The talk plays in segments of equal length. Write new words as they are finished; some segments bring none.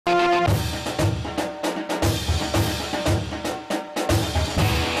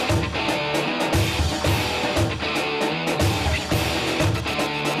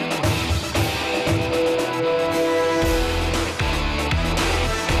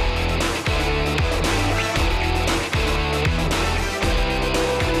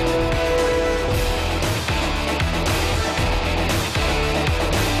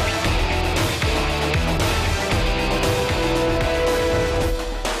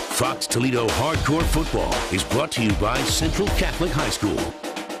Fox Toledo Hardcore Football is brought to you by Central Catholic High School.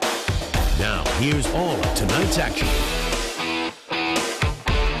 Now, here's all of tonight's action.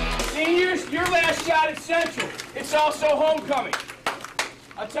 Seniors, your last shot at Central. It's also homecoming.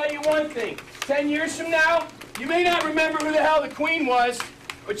 I'll tell you one thing. 10 years from now, you may not remember who the hell the Queen was,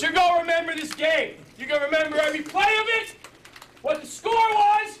 but you're going to remember this game. You're going to remember every play of it, what the score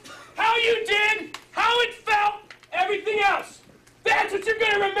was, how you did, how it felt, everything else. That's what you're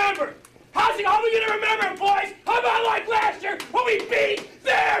going to remember. How are we going to remember it, boys? How about like last year when we beat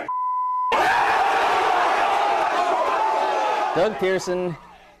their Doug Pearson,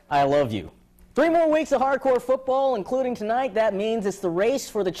 I love you. 3 more weeks of hardcore football, including tonight. That means it's the race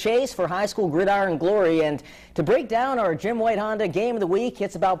for the chase for high school gridiron glory. And to break down our Jim White Honda Game of the Week,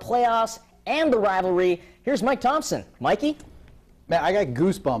 it's about playoffs and the rivalry. Here's Mike Thompson. Mikey? Man, I got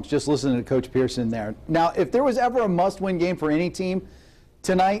goosebumps just listening to Coach Pearson there. Now, if there was ever a must-win game for any team,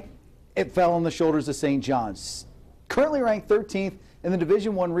 tonight it fell on the shoulders of St. John's. Currently ranked 13th in the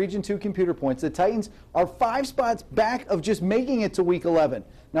Division I Region II computer points, the Titans are 5 spots back of just making it to Week 11.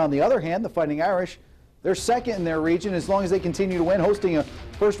 Now, on the other hand, the Fighting Irish, they're second in their region. As long as they continue to win, hosting a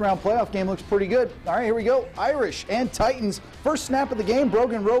first-round playoff game looks pretty good. All right, here we go. Irish and Titans. First snap of the game,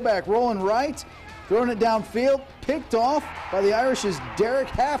 Brogan Roback rolling right. Throwing it downfield, picked off by the Irish's Derek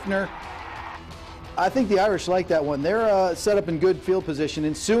Hafner. I think the Irish like that one. They're set up in good field position.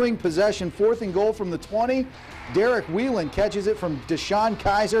 Ensuing possession, 4th and goal from the 20. Derek Whelan catches it from Deshaun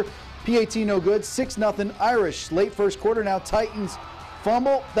Kaiser. PAT no good, 6-0 Irish. Late first quarter, now Titans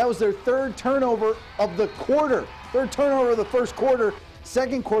fumble. That was their 3rd turnover of the quarter. 3rd turnover of the first quarter.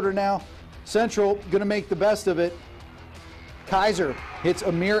 Second quarter now, Central going to make the best of it. Kaiser hits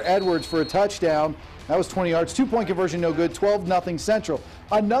Amir Edwards for a touchdown. That was 20 yards. 2-point conversion, no good. 12-0 Central.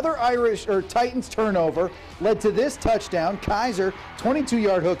 Another Titans turnover led to this touchdown. Kaiser,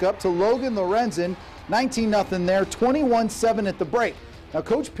 22-yard hookup to Logan Lorenzen. 19-0 there. 21-7 at the break. Now,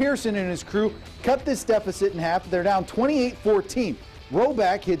 Coach Pearson and his crew cut this deficit in half. They're down 28-14.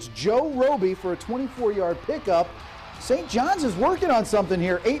 Roback hits Joe Roby for a 24-yard pickup. St. John's is working on something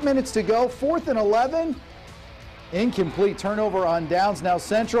here. 8 minutes to go. 4th and 11. Incomplete turnover on downs. Now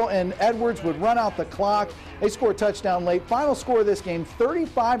Central and Edwards would run out the clock. They score a touchdown late. Final score of this game,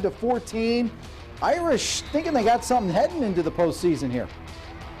 35-14. Irish thinking they got something heading into the postseason here.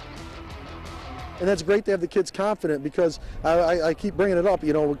 And that's great to have the kids confident, because I keep bringing it up.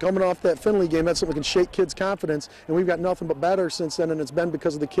 You know, we're coming off that Finley game. That's something that can shake kids' confidence, and we've got nothing but better since then. And it's been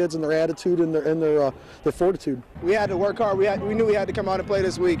because of the kids and their attitude and their fortitude. We had to work hard. We knew we had to come out and play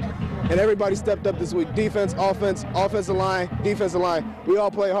this week, and everybody stepped up this week. Defense, offense, offensive line, defensive line. We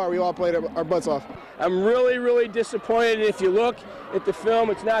all played hard. We all played our butts off. I'm really, really disappointed. If you look at the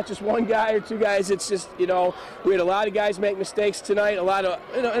film, it's not just one guy or 2 guys. It's just, you know, we had a lot of guys make mistakes tonight, a lot of,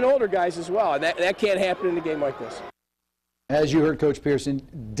 you know, and older guys as well. And that can't happen in a game like this. As you heard Coach Pearson,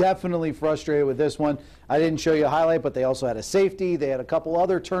 definitely frustrated with this one. I didn't show you a highlight, but they also had a safety. They had a couple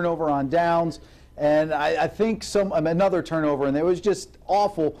other turnover on downs. And I think another turnover, and it was just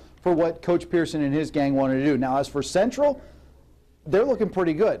awful for what Coach Pearson and his gang wanted to do. Now, as for Central, they're looking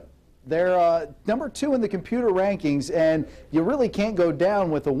pretty good. They're number 2 in the computer rankings, and you really can't go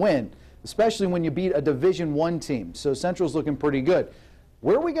down with a win, especially when you beat a Division I team. So Central's looking pretty good.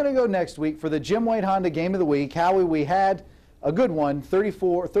 Where are we going to go next week for the Jim White Honda Game of the Week? Howie, we had a good one,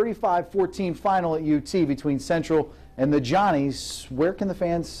 35-14 final at UT between Central and the Johnnies. Where can the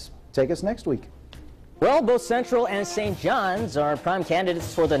fans take us next week? Well, both Central and St. John's are prime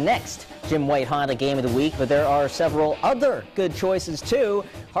candidates for the next Jim White Honda Game of the Week, but there are several other good choices too.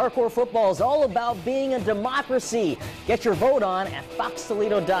 Hardcore football is all about being a democracy. Get your vote on at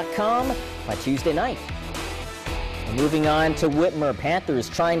foxtoledo.com by Tuesday night. Moving on to Whitmer, Panthers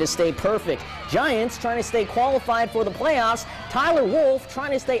trying to stay perfect. Giants trying to stay qualified for the playoffs. Tyler Wolf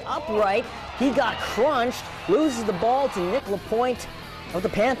trying to stay upright. He got crunched, loses the ball to Nick LaPointe of the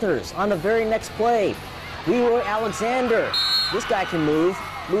Panthers on the very next play. Leroy Alexander, this guy can move,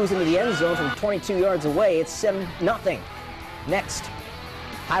 moves into the end zone from 22 yards away. It's 7-0. Next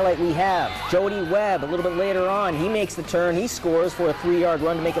highlight we have Jody Webb a little bit later on. He makes the turn. He scores for a 3-yard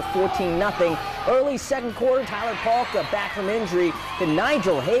run to make it 14-0. Early second quarter, Tyler Palka back from injury to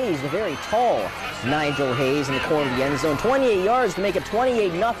Nigel Hayes, the very tall Nigel Hayes in the corner of the end zone. 28 yards to make it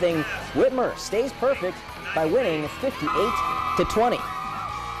 28-0. Whitmer stays perfect by winning 58-20.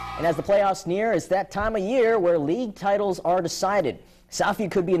 And as the playoffs near, it's that time of year where league titles are decided. Southview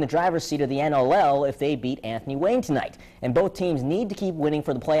could be in the driver's seat of the NLL if they beat Anthony Wayne tonight. And both teams need to keep winning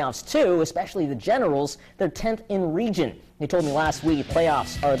for the playoffs too, especially the Generals. They're 10th in region. They told me last week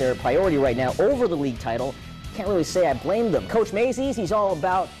playoffs are their priority right now over the league title. can't really say I blame them. Coach Macy's, he's all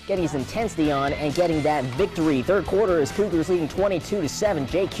about getting his intensity on and getting that victory. Third quarter is Cougars leading 22-7.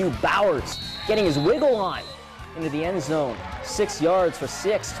 J.Q. Bowers getting his wiggle on into the end zone. 6 yards for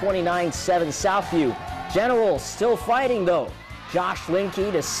 6, 29-7 Southview. Generals still fighting though. Josh Linke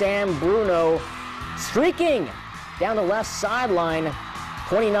to Sam Bruno, streaking down the left sideline.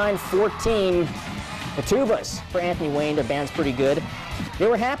 29-14. The Tubas for Anthony Wayne. Their band's pretty good. They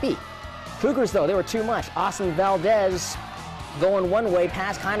were happy. Cougars, though, they were too much. Austin Valdez going one way,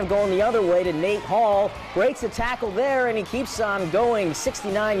 pass kind of going the other way to Nate Hall. Breaks the tackle there, and he keeps on going.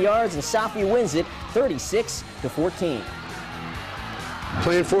 69 yards, and Southview wins it 36-14.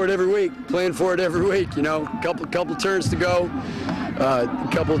 Playing for it every week. Playing for it every week. You know, couple turns to go. A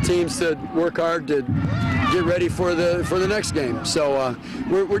couple of teams to work hard to get ready for the next game. So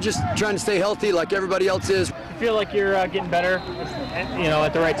we're just trying to stay healthy like everybody else is. You feel like you're getting better, you know,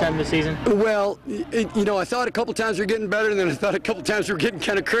 at the right time of the season? Well, you know, I thought a couple times we were getting better, and then I thought a couple times we were getting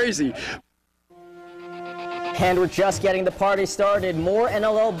kind of crazy. And we're just getting the party started. More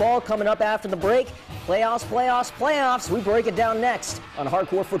NLL ball coming up after the break. Playoffs, playoffs, playoffs. We break it down next on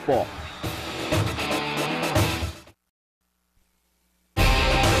Hardcore Football.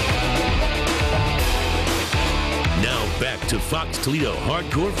 Back to Fox Toledo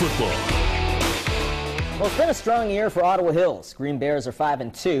Hardcore Football. Well, it's been a strong year for Ottawa Hills. Green Bears are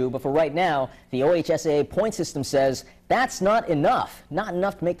 5-2, but for right now, the OHSAA point system says that's not enough. Not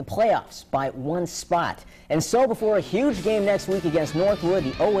enough to make the playoffs by 1 spot. And so before a huge game next week against Northwood,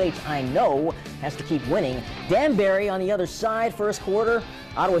 the OH I know has to keep winning. Danbury on the other side, first quarter.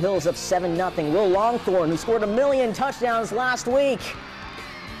 Ottawa Hills up 7-0. Will Longthorne, who scored 1,000,000 touchdowns last week,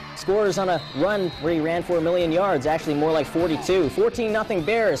 scores on a run where he ran for 1,000,000 yards, actually more like 42. 14-0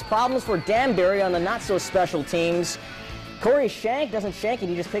 Bears. Problems for Danbury on the not-so-special teams. Corey Shank doesn't shank it,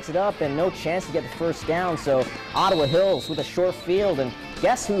 he just picks it up, and no chance to get the first down. So Ottawa Hills with a short field, and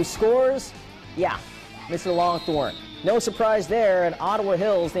guess who scores? Yeah, Mr. Longthorne. No surprise there, and Ottawa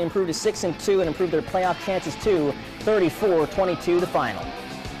Hills, they improved to 6-2 and improved their playoff chances too. 34-22 the final.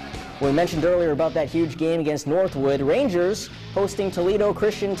 We mentioned earlier about that huge game against Northwood. Rangers hosting Toledo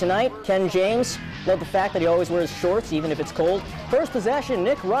Christian tonight. Ken James, love the fact that he always wears shorts even if it's cold. First possession,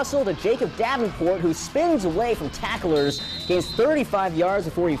 Nick Russell to Jacob Davenport, who spins away from tacklers, gains 35 yards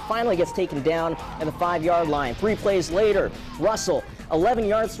before he finally gets taken down at the 5-yard line. 3 plays later, Russell 11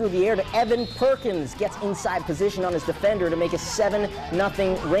 yards through the air to Evan Perkins, gets inside position on his defender to make it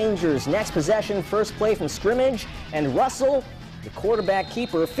 7-0 Rangers. Next possession, first play from scrimmage, and Russell, the quarterback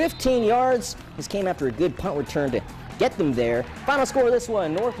keeper, 15 yards. This came after a good punt return to get them there. Final score of this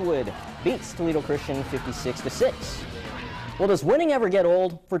one, Northwood beats Toledo Christian 56-6. Well, does winning ever get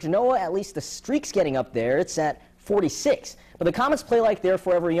old? For Genoa, at least the streak's getting up there. It's at 46. But the Comets play like they're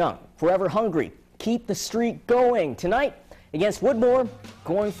forever young, forever hungry. Keep the streak going. Tonight, against Woodmore,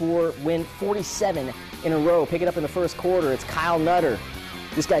 going for win 47 in a row. Pick it up in the first quarter. It's Kyle Nutter.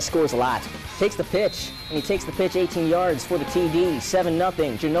 This guy scores a lot. Takes the pitch, and he takes the pitch 18 yards for the TD.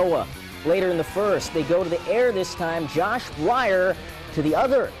 7-0 Genoa. Later in the first, they go to the air this time. Josh Breyer to the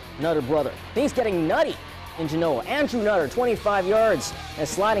other Nutter brother. Things getting nutty in Genoa. Andrew Nutter, 25 yards, and a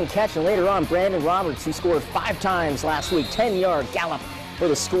sliding catch. And later on, Brandon Roberts, who scored 5 times last week. 10-yard gallop for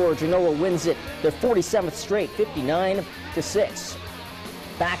the score. Genoa wins it. Their 47th straight, 59-6.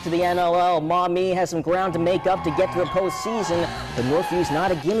 Back to the NLL. Maumee has some ground to make up to get to the postseason. The Northview's not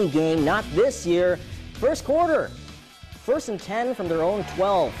a gimme game, not this year. First quarter, 1st and 10 from their own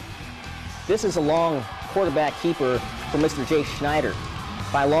 12. This is a long quarterback keeper for Mr. Jay Schneider.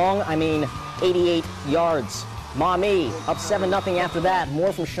 By long, I mean 88 yards. Maumee up 7-0 after that.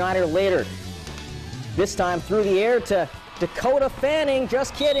 More from Schneider later. This time through the air to Dakota Fanning.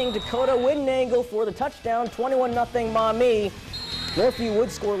 Just kidding. Dakota Widenangle for the touchdown. 21-0 Maumee. Northview would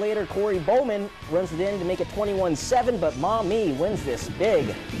score later. Corey Bowman runs it in to make it 21-7, but Maumee wins this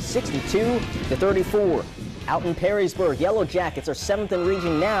big, 62-34. Out in Perrysburg, Yellow Jackets are 7th in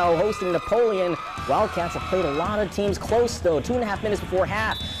region now, hosting Napoleon. Wildcats have played a lot of teams close, though. 2.5 minutes before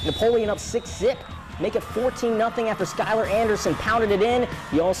half, Napoleon up 6-zip. Make it 14-0 after Skylar Anderson pounded it in.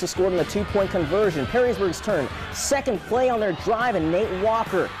 He also scored on the 2-point conversion. Perrysburg's turn. Second play on their drive, and Nate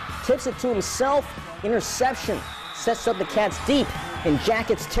Walker tips it to himself. Interception. Sets up the Cats deep in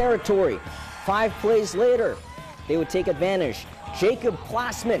Jackets territory. 5 plays later, they would take advantage. Jacob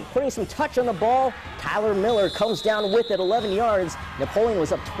Plasman putting some touch on the ball. Tyler Miller comes down with it, 11 yards. Napoleon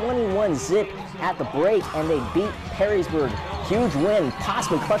was up 21-zip at the break, and they beat Perrysburg. Huge win.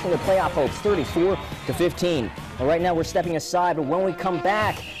 Plasman crushing their playoff hopes, 34-15. Well, right now we're stepping aside, but when we come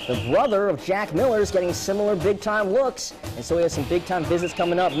back, the brother of Jack Miller is getting similar big-time looks, and so we have some big-time visits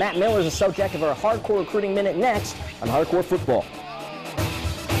coming up. Matt Miller is the subject of our Hardcore Recruiting Minute next on Hardcore Football.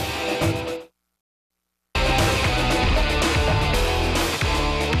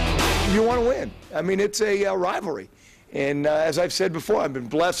 You want to win. I mean, it's a rivalry. And as I've said before, I've been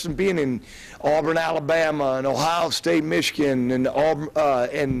blessed in being in Auburn, Alabama, and Ohio State, Michigan,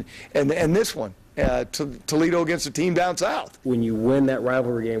 and this one, Toledo against a team down south. When you win that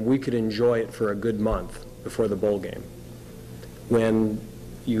rivalry game, we could enjoy it for a good month before the bowl game. When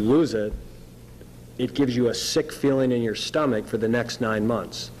you lose it, it gives you a sick feeling in your stomach for the next 9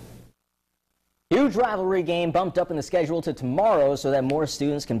 months. Huge rivalry game bumped up in the schedule to tomorrow so that more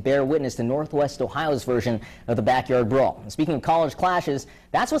students can bear witness to Northwest Ohio's version of the Backyard Brawl. And speaking of college clashes,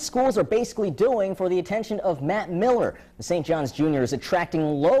 that's what schools are basically doing for the attention of Matt Miller. The St. John's Junior is attracting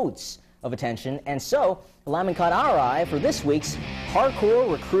loads of attention, and so the lineman caught our eye for this week's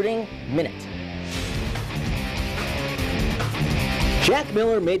Hardcore Recruiting Minute. Jack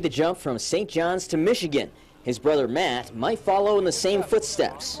Miller made the jump from St. John's to Michigan. His brother Matt might follow in the same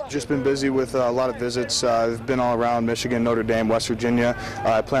footsteps. Just been busy with a lot of visits. I've been all around Michigan, Notre Dame, West Virginia.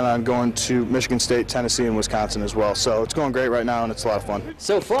 I plan on going to Michigan State, Tennessee, and Wisconsin as well. So it's going great right now, and it's a lot of fun.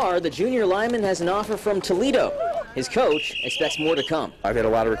 So far, the junior lineman has an offer from Toledo. His coach expects more to come. I've had a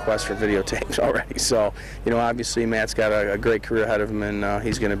lot of requests for videotapes already. So, you know, obviously Matt's got a great career ahead of him, and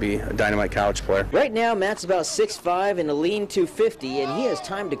he's going to be a dynamite college player. Right now, Matt's about 6'5" and a lean 250, and he has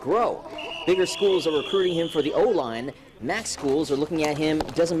time to grow. Bigger schools are recruiting him for the O-line. MAC schools are looking at him,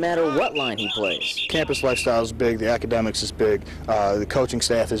 it doesn't matter what line he plays. Campus lifestyle is big, the academics is big, the coaching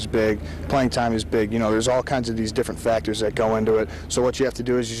staff is big, playing time is big. You know, there's all kinds of these different factors that go into it. So what you have to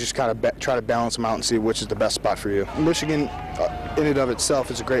do is you just kind of try to balance them out and see which is the best spot for you. Michigan, in and of itself,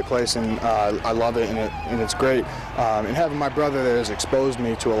 is a great place, and I love it, and it's great. And having my brother there has exposed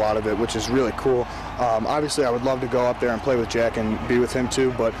me to a lot of it, which is really cool. Obviously, I would love to go up there and play with Jack and be with him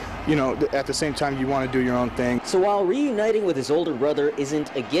too, but you know, at the same time, you want to do your own thing. So while reuniting with his older brother isn't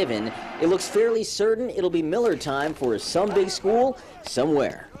a given, it looks fairly certain it'll be Miller time for some big school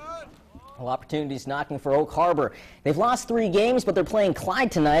somewhere. Well, opportunities knocking for Oak Harbor. They've lost 3 games, but they're playing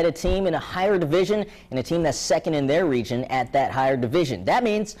Clyde tonight, a team in a higher division and a team that's second in their region at that higher division. That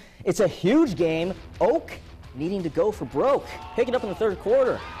means it's a huge game. Oak needing to go for broke. Pick it up in the third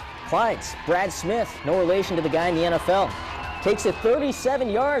quarter. Clyde's Brad Smith, no relation to the guy in the NFL, takes it 37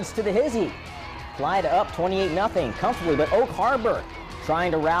 yards to the hizzy. Clyde up 28-0 comfortably, but Oak Harbor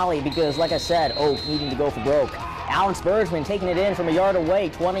trying to rally because, like I said, Oak needing to go for broke. Alex Bergman taking it in from a yard away,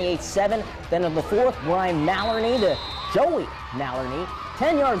 28-7. Then in the fourth, Brian Mallarney to Joey Mallarney.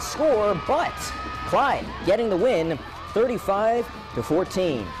 10-yard score, but Clyde getting the win,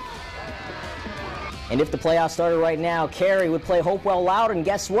 35-14. And if the playoffs started right now, Cary would play Hopewell Loudon.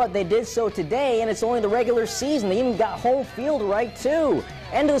 Guess what? They did so today, and it's only the regular season. They even got home field right, too.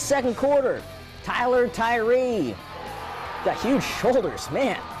 End of the second quarter. Tyler Tyree. Got huge shoulders,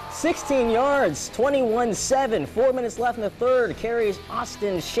 man. 16 yards, 21-7. 4 minutes left in the third. Cary's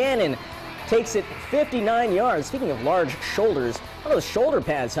Austin Shannon takes it 59 yards. Speaking of large shoulders, what are those shoulder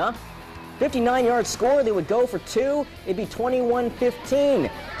pads, huh? 59-yard score, they would go for 2. It'd be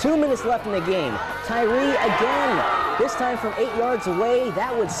 21-15. 2 minutes left in the game. Tyree again, this time from 8 yards away.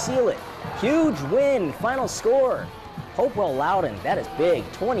 That would seal it. Huge win. Final score. Hopewell Loudon, that is big.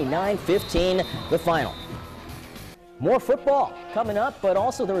 29-15, the final. More football coming up, but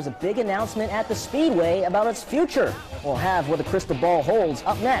also there was a big announcement at the Speedway about its future. We'll have what the crystal ball holds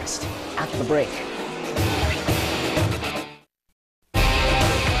up next after the break.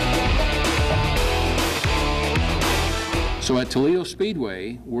 So at Toledo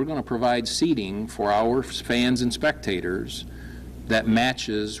Speedway, we're going to provide seating for our fans and spectators that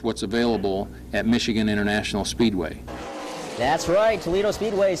matches what's available at Michigan International Speedway. That's right, Toledo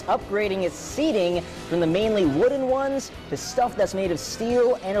Speedway is upgrading its seating from the mainly wooden ones to stuff that's made of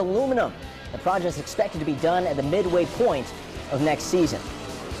steel and aluminum. The project is expected to be done at the midway point of next season.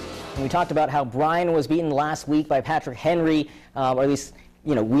 And we talked about how Bryan was beaten last week by Patrick Henry, or at least,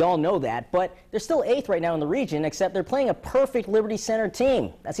 you know, we all know that, but they're still 8th right now in the region, except they're playing a perfect Liberty Center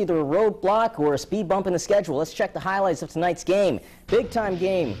team. That's either a roadblock or a speed bump in the schedule. Let's check the highlights of tonight's game. Big-time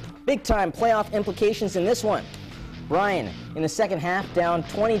game, big-time playoff implications in this one. Bryan in the second half down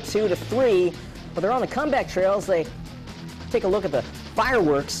 22-3, but they're on the comeback trails. They take a look at the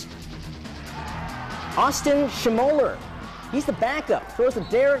fireworks. Austin Schmoller, he's the backup, throws the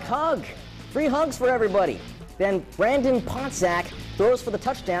Derek hug. 3 hugs for everybody. Then Brandon Ponczak throws for the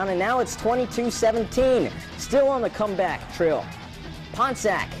touchdown, and now it's 22-17. Still on the comeback trail.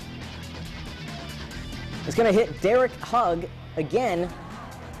 Ponczak is going to hit Derek Hug again.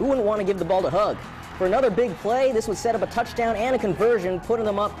 Who wouldn't want to give the ball to Hug? For another big play, this would set up a touchdown and a conversion, putting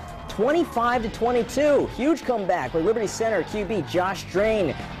them up 25-22. Huge comeback where Liberty Center QB Josh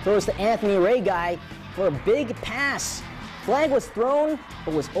Drain throws to Anthony Ray for a big pass. Flag was thrown,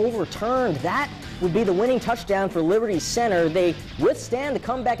 but was overturned. That would be the winning touchdown for Liberty Center. They withstand the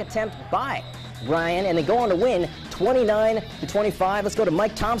comeback attempt by Ryan, and they go on to win 29-25. Let's go to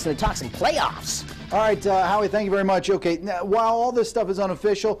Mike Thompson to talk some playoffs. All right, Howie, thank you very much. Okay, now, while all this stuff is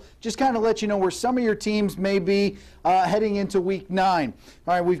unofficial, just kind of let you know where some of your teams may be heading into Week 9.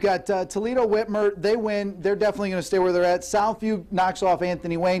 All right, we've got Toledo Whitmer. They win. They're definitely going to stay where they're at. Southview knocks off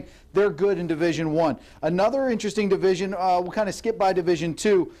Anthony Wayne. They're good in Division 1. Another interesting division, we'll kind of skip by Division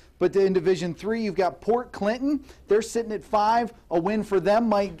 2, but in Division 3, you've got Port Clinton. They're sitting at 5. A win for them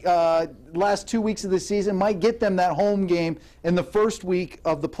might, last 2 weeks of the season, might get them that home game in the first week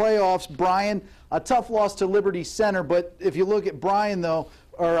of the playoffs. Bryan, a tough loss to Liberty Center, but if you look at Bryan, though,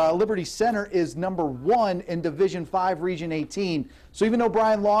 or Liberty Center is number 1 in Division 5, Region 18. So even though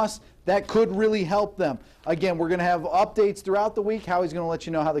Bryan lost, that could really help them. Again, we're going to have updates throughout the week. Howie's going to let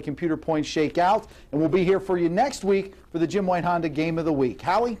you know how the computer points shake out, and we'll be here for you next week for the Jim White Honda Game of the Week.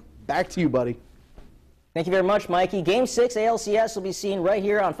 Howie, back to you, buddy. Thank you very much, Mikey. Game 6 ALCS will be seen right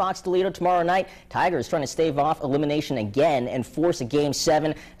here on Fox Toledo tomorrow night. Tigers trying to stave off elimination again and force a Game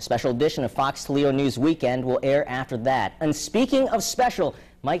 7. A special edition of Fox Toledo News Weekend will air after that. And speaking of special,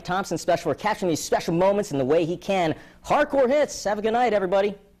 Mike Thompson's special for capturing these special moments in the way he can. Hardcore hits. Have a good night,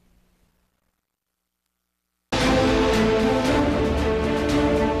 everybody.